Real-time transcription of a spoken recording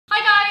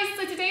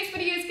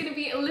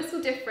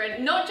little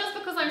different, not just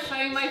because I'm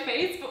showing my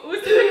face, but also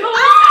because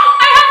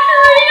I have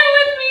Karina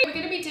with me. We're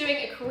going to be doing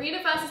a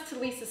Karina versus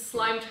Talisa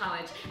slime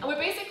challenge, and we're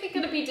basically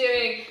going to be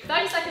doing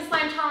 30-second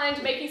slime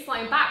challenge, making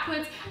slime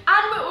backwards,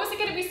 and we're also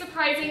going to be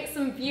surprising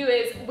some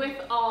viewers with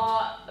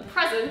our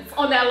presents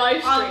on their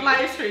live stream. On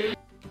live stream.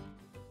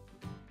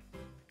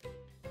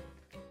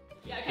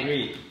 Yeah,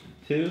 okay.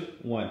 3, 2,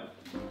 1.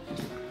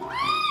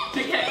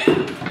 Okay.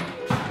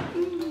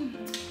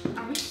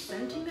 Are we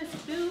scenting this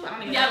too? I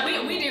don't even Yeah,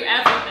 know. we do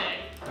everything.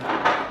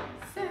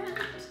 Scent.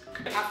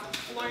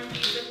 Have lime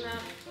beads in there. Do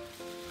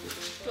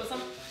you want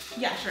some?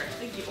 Yeah, sure.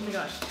 Thank you. Oh my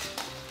gosh.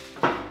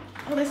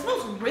 Oh, this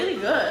smells really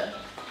good.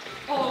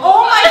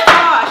 Oh my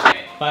gosh.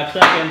 5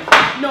 seconds.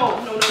 No.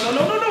 I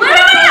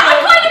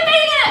kind of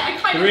made it! I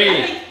kind of made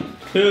it.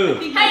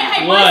 3, 2,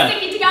 Hey, 1. we're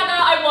sticking together.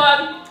 I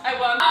won.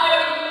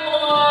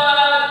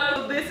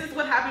 So this is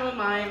what happened with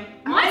mine.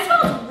 Mine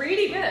smells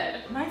really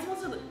good. Mine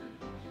smells so.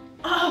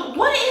 Oh,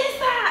 what is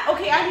that?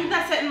 Okay, I need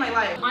that scent in my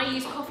life. I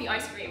use coffee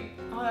ice cream.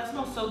 Oh, that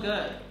smells so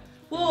good.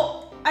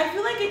 Well, I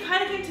feel like it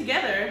kind of came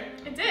together.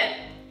 It did.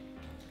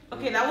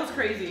 Okay, that was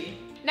crazy.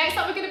 Next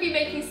up, we're going to be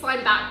making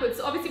slime backwards.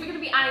 So obviously, we're going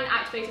to be adding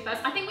activator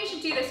first. I think we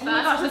should do this first. Oh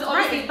my gosh, that's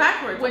right. It's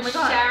backwards. We're oh my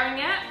God. sharing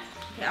it.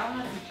 Okay, I don't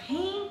have some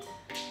paint.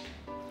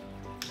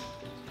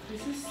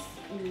 This is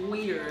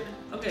weird.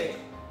 Okay,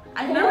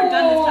 I've never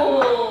done this type.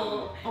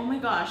 Oh my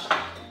gosh. I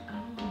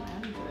don't know what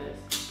happened to this.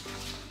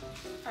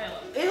 I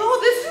love it. Ew,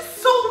 this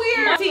is so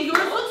weird. See, yours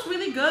looks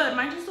really good.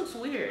 Mine just looks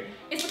weird.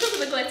 It's because of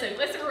the glitter.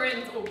 Glitter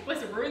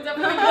ruins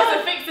everything.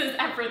 Glitter fixes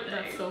everything.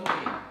 That's so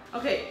funny.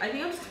 Okay, I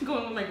think I'm just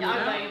going with my glue Yeah, I'm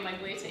now. buying my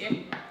glue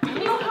too. I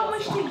don't know how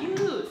much to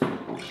use.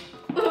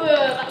 Ugh,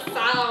 that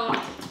sound.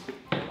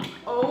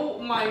 Oh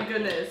my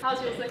goodness.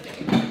 How's yours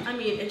looking? I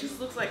mean, it just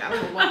looks like, I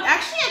don't know what.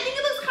 Actually, I think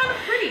it looks kind of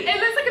pretty. It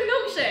looks like a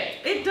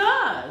milkshake. It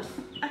does.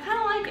 I kind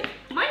of like it.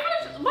 Mine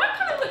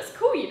kind of looks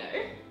cool, you know.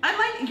 I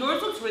like,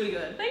 yours looks really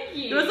good. Thank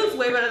you. Yours looks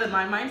way better than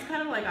mine. Mine's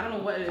kind of like, I don't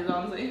know what it is,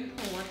 honestly.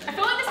 I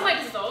feel like this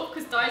might dissolve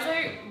because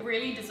Daiso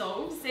really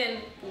dissolves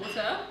in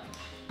water.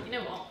 You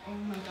know what? Oh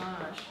my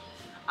gosh.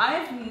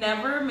 I've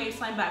never made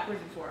slime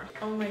backwards before.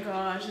 Oh my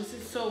gosh, this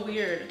is so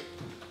weird.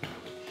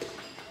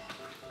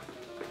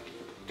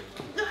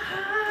 The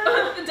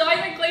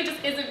Daiso clay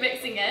just isn't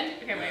mixing in.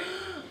 Okay, wait.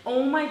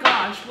 Oh my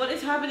gosh, what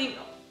is happening?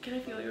 Can I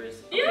feel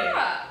yours? Okay.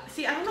 Yeah.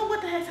 See, I don't know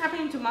what the heck's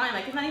happening to mine.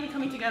 Like, it's not even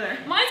coming together.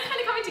 Mine's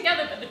kind of coming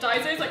together, but the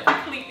Daiso is like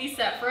completely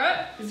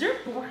separate. Is there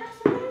borax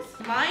in this?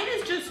 Mine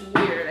is just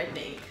weird, I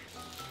think.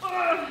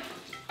 Ugh,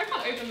 I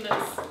can't open this.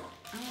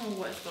 I don't know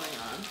what's going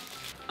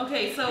on.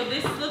 Okay, so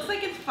this looks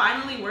like it's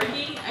finally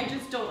working. I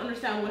just don't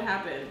understand what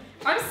happened.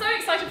 I'm so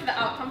excited for the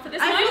outcome for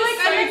this. I Mine feel is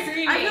like so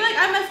creamy. I feel like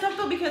I messed up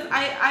though because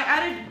I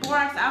added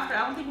borax after.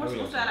 I don't think we're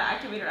supposed to add an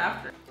activator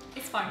after.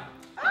 It's fine.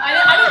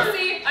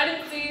 I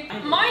didn't see.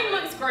 Mine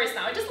looks gross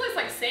now. It just looks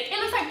like sick. It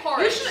looks like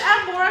porridge. You should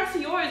add borax to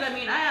yours. I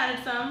mean, I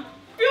added some.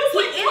 Feels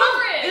like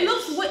porridge. It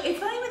looks.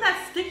 It's not even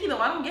that sticky though.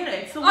 I don't get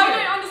it. It's so I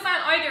weird. don't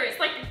understand either. It's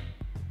like.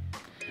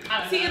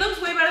 See, it looks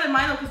way better than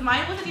mine though, because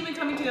mine wasn't even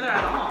coming together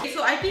at all. Okay,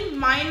 so I think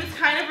mine is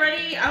kind of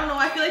ready. I don't know.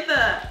 I feel like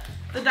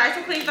the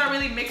Daiso clays aren't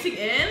really mixing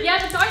in. Yeah,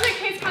 the Daiso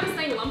clays kind of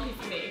staying lumpy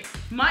for me.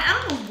 Mine, I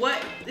don't know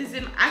what is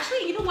in.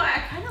 Actually, you know what?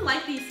 I kind of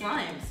like these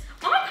slimes.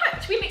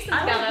 Should we mix them I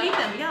together? don't hate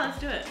them. Yeah, let's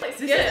do it. Looks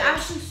This good. is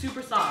actually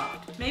super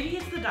soft. Maybe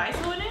it's the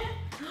Daiso in it.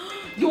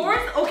 Yours,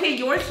 okay,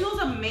 yours feels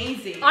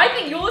amazing. I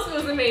think yours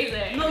feels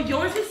amazing. No,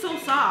 yours is so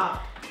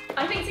soft.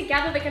 I think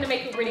together they're gonna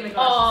make it really. Oh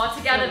my gosh,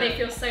 together so they good.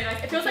 feel so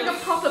nice. It feels like a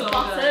feels proper so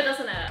butter, good.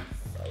 doesn't it?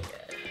 So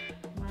good.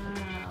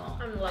 Wow.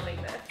 I'm loving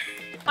this.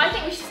 I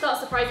think we should start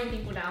surprising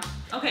people now.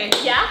 Okay.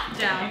 Yeah?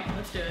 Down.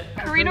 Let's do it.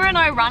 Karina and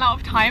I ran out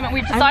of time and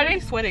we've decided. I'm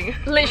sweating.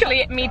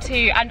 Literally, me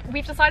too. And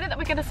we've decided that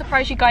we're going to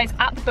surprise you guys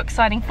at the book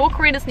signing for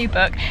Karina's new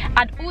book,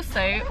 and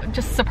also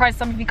just surprise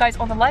some of you guys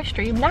on the live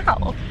stream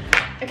now.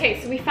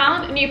 Okay, so we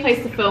found a new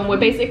place to film. We're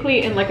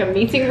basically in like a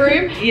meeting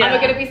room, Yeah. and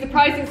we're going to be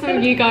surprising some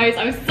of you guys.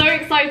 I'm so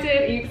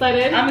excited. Are you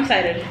excited? I'm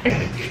excited.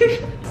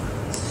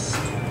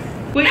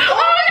 Wait.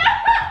 Oh,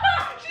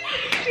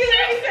 She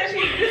literally said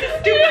this is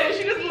stupid.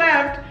 She just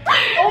left.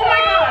 Oh my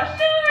gosh.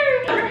 No.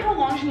 I wonder how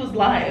long she was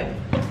live.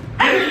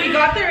 Because we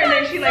got there and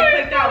then she like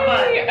clicked out,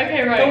 but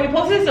Okay, right. we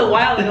posted this a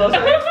while ago,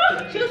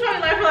 so she was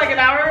probably live for like an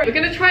hour. We're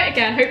gonna try it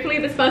again. Hopefully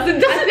this person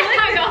doesn't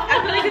hang up.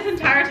 I feel like this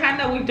entire time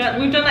that we've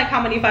done like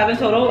how many? 5 in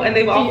total, and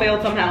they've all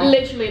failed somehow.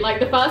 Literally, like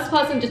the first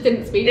person just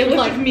didn't speak. It was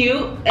like just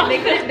mute, and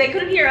they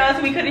couldn't hear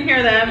us, we couldn't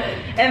hear them,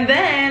 and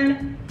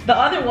then the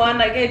other one,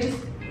 like it just.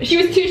 She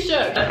was too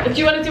shook. Do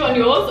you want to do it on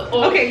yours?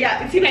 Or... Okay,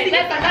 yeah. See, okay,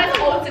 let's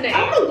alternate. I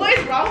don't know what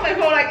is wrong with my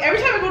phone. Like every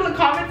time I go to the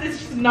comments, it's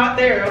just not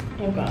there.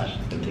 Oh gosh,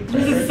 it's gonna take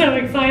This is so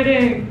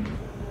exciting.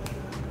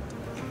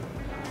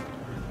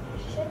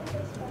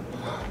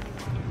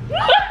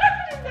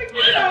 Just like,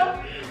 you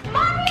know.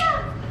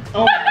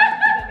 Oh,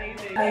 that's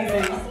amazing.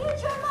 Amazing.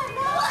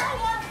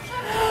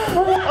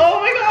 Oh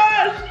my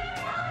gosh.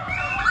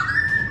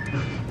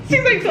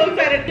 She's like so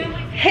excited.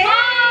 Hey.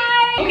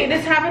 Hi. Okay,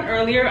 this happened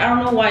earlier. I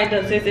don't know why it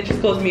does this. It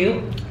just goes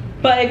mute.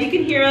 But if you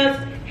can hear us,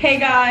 Hey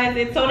guys,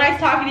 it's so nice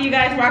talking to you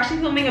guys. We're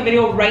actually filming a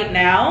video right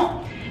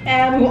now,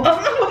 and we will. And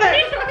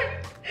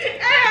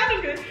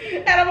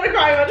I'm gonna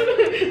cry.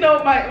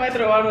 No, my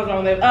throat. I don't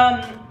know what's wrong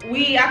with it.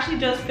 We actually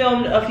just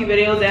filmed a few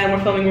videos, and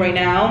we're filming right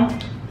now.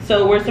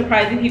 So we're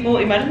surprising people.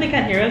 Imagine they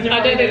can't hear us. I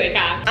don't think they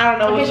can. I don't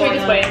know what's going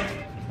on. Wait.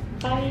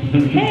 Bye.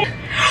 Hey.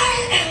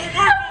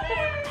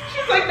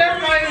 She's like, never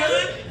mind.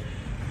 Oh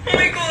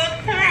my god.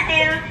 Oh my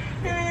god.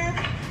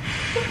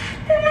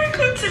 Oh my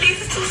god,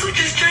 Talisa Tossell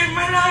just joined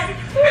my life.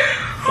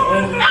 Oh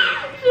my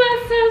god.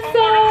 Bless her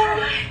soul.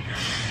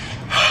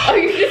 Oh,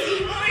 you just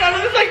None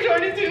of us like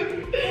joining too.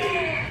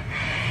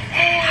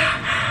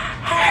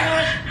 Oh my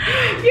god.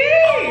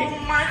 Yay! Oh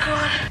my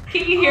god.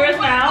 Can you hear us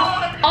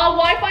now? Our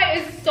Wi-Fi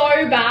is so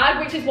bad,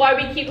 which is why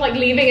we keep like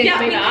leaving and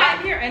coming we up.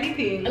 can't hear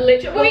anything.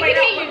 Literally, well, we right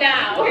can hear you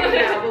now. We can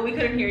hear you now, but we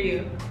couldn't hear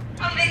you.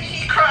 I'm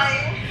literally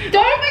crying.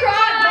 Don't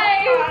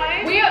cry. Don't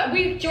cry.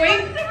 We joined. You're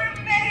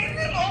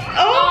amazing. Oh my Oh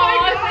my Aw,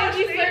 gosh, thank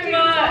you so much.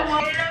 god. I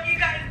love you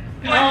guys.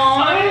 Aw.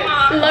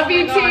 So much. Love you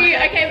my God, too. thank you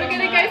Okay, we're so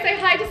gonna much. go say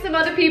hi to some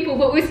other people,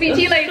 but we'll speak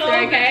to you It was later, so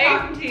good okay?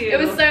 talking to you. It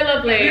was so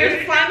lovely. Your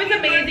slime is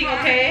amazing,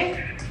 okay?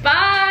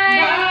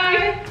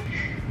 Bye.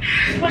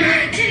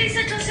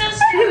 Talisa Tossell.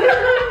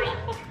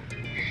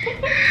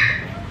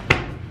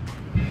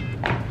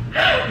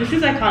 This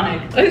is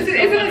iconic. Isn't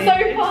it so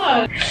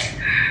fun?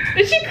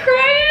 Is she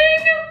crying?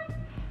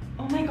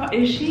 Oh my god,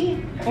 is she?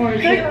 Or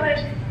is Oh my she?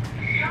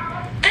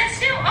 god. They're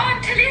still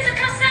on. Talisa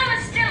Tossell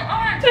is still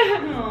on.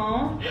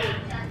 Aww.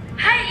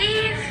 Hi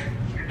Eve.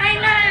 I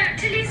know.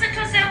 Talisa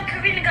Tossell,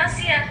 Karina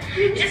Garcia.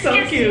 Just So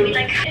gets to cute. me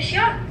like, is she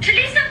on?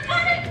 Talisa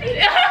followed me.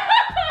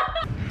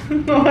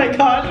 Oh my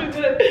gosh,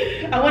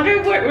 I wonder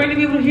if we're gonna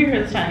be able to hear her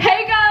this time.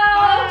 Hey girl.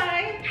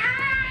 Hi.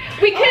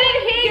 Hi. We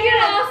couldn't hear you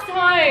yes. last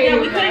time. Yeah,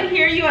 we couldn't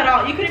hear you at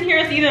all. You couldn't hear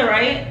us either,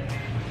 right?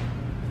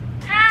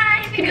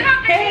 Hi. We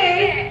can't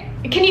Hey.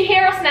 believe it. Can you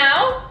hear us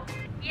now?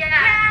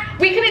 Yeah.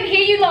 We couldn't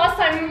hear you last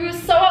time. We were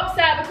so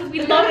upset because we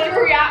loved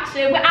your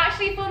reaction. We're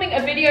actually filming a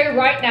video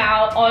right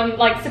now on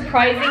like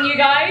surprising you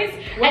guys.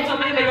 We're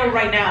filming a video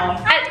right now.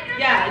 And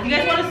Yeah, you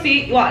guys want to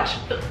see? Watch.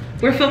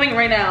 We're filming it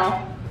right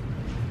now.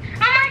 Oh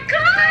my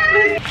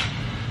god.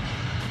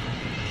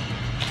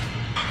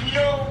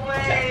 No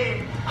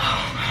way.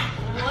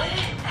 What?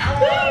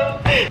 Hello.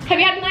 have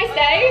you had a nice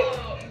day?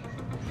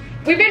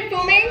 We've been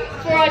filming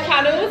for our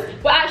channels.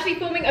 We're actually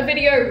filming a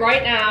video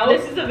right now.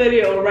 This is a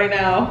video right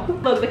now.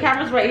 Look, the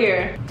camera's right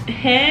here.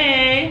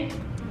 Hey.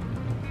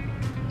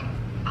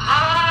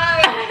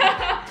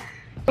 Hi.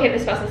 Okay,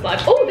 this person's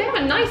live. Oh, they have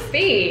a nice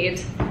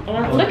feed.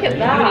 Look at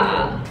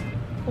that.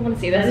 I want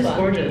to see That this is one.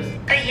 gorgeous.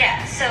 But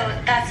yeah, so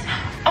that's.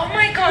 Oh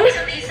my god,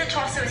 Talisa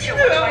Tossell is here.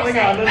 What do Oh I my say?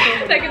 god, that's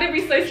so They're gonna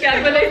be so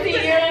scared when they see you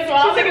as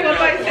well. She's like, what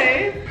do I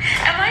say?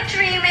 Am I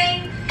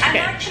dreaming? I'm Okay.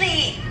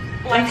 actually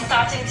like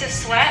starting to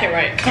sweat. Okay,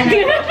 right. I'm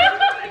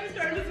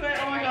starting to sweat.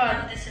 Oh my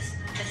god. No, this is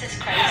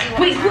crazy.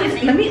 Wait,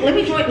 wait,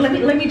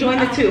 let me join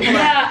this too. Hold on.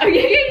 Yeah. Oh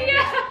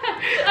yeah.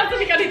 That's what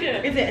we gotta do.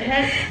 Is it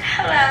head?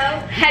 Hello.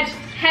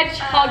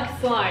 Hedgehog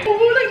slime.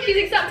 Oh, look, she's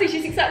accepting.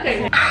 She's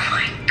accepting. Oh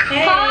my god.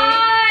 Hey.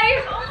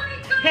 Hi. Oh my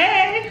god.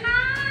 Hey.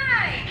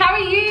 Hi. How are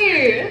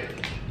you?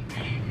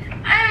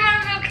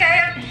 I'm okay.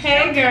 I'm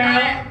Hey, so girl.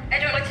 I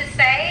don't know what to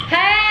say.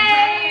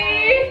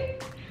 Hey.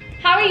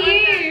 How are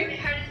you? My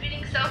heart is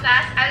beating so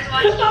fast. I was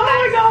watching Oh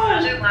my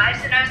gosh. other lives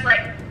and I was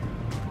like,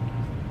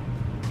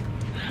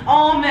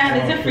 Oh man,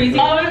 is it freezing?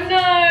 Oh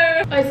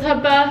no. It's her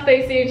birthday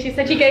soon. She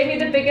said she gave me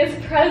the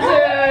biggest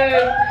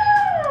present.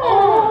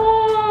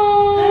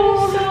 Oh. That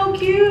is so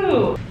cute.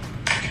 oh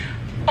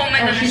my Oh,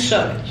 goodness. she's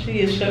shook. She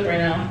is shook right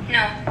now.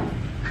 No.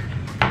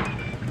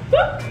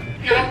 No.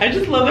 I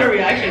just love her I'm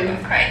reaction.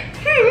 gonna cry.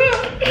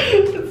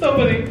 It's so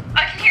funny.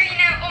 I can hear you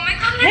now. Oh my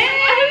goodness.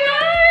 Hello.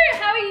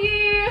 How are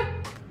you?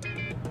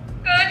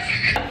 Good.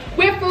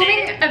 We're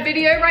filming a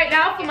video right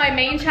now for my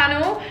main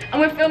channel, and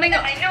we're filming.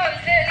 I know. I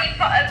was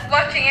literally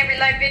watching every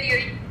live video.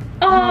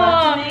 Oh,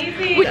 that's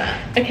amazing.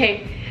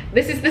 Okay,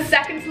 this is the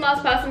second to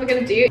last person we're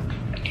gonna do.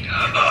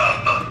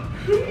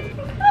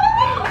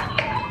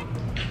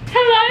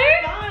 Hello.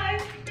 Bye.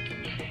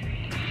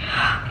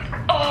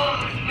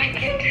 Oh my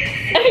goodness.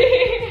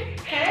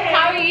 Hey.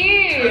 How are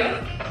you?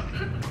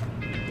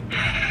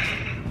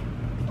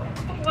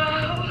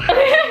 Wow.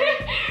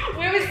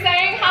 We were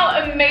saying how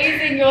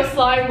amazing your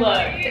slime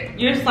looked.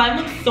 Your slime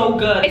looks so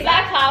good. Is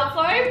that cloud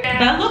slime?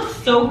 That looks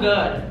so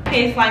good.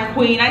 Okay, slime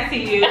queen, I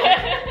see you.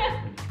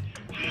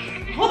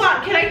 Hold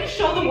on, can I just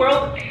show the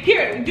world?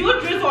 Here, do a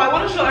drizzle. I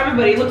want to show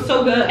everybody. It looks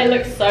so good. It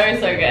looks so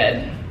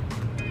good.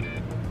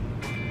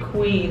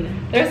 Queen.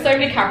 There's so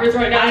many cameras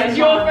right now. It's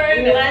your phone.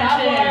 It's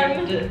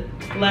that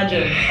one.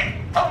 Legend.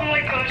 Oh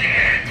my god.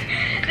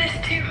 There's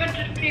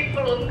 200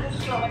 people on the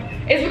slime.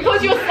 It's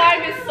because your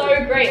slime is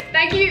so great.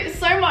 Thank you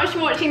so much for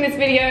watching this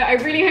video. I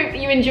really hope that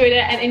you enjoyed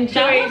it and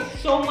enjoyed. That was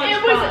so much fun.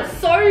 It was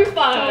so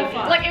fun. So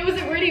fun. Like, it was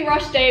a really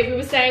rushed day. We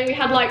were saying we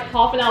had like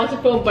half an hour to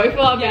film both of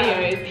our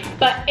videos,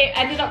 but it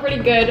ended up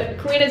really good.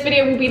 Karina's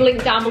video will be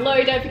linked down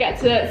below. Don't forget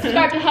to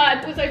subscribe to her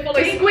and also follow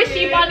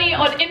SquishyBunnii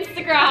on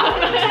Instagram.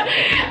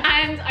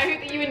 And I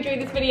hope that you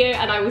enjoyed this video,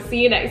 and I will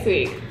see you next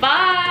week.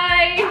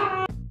 Bye. Bye.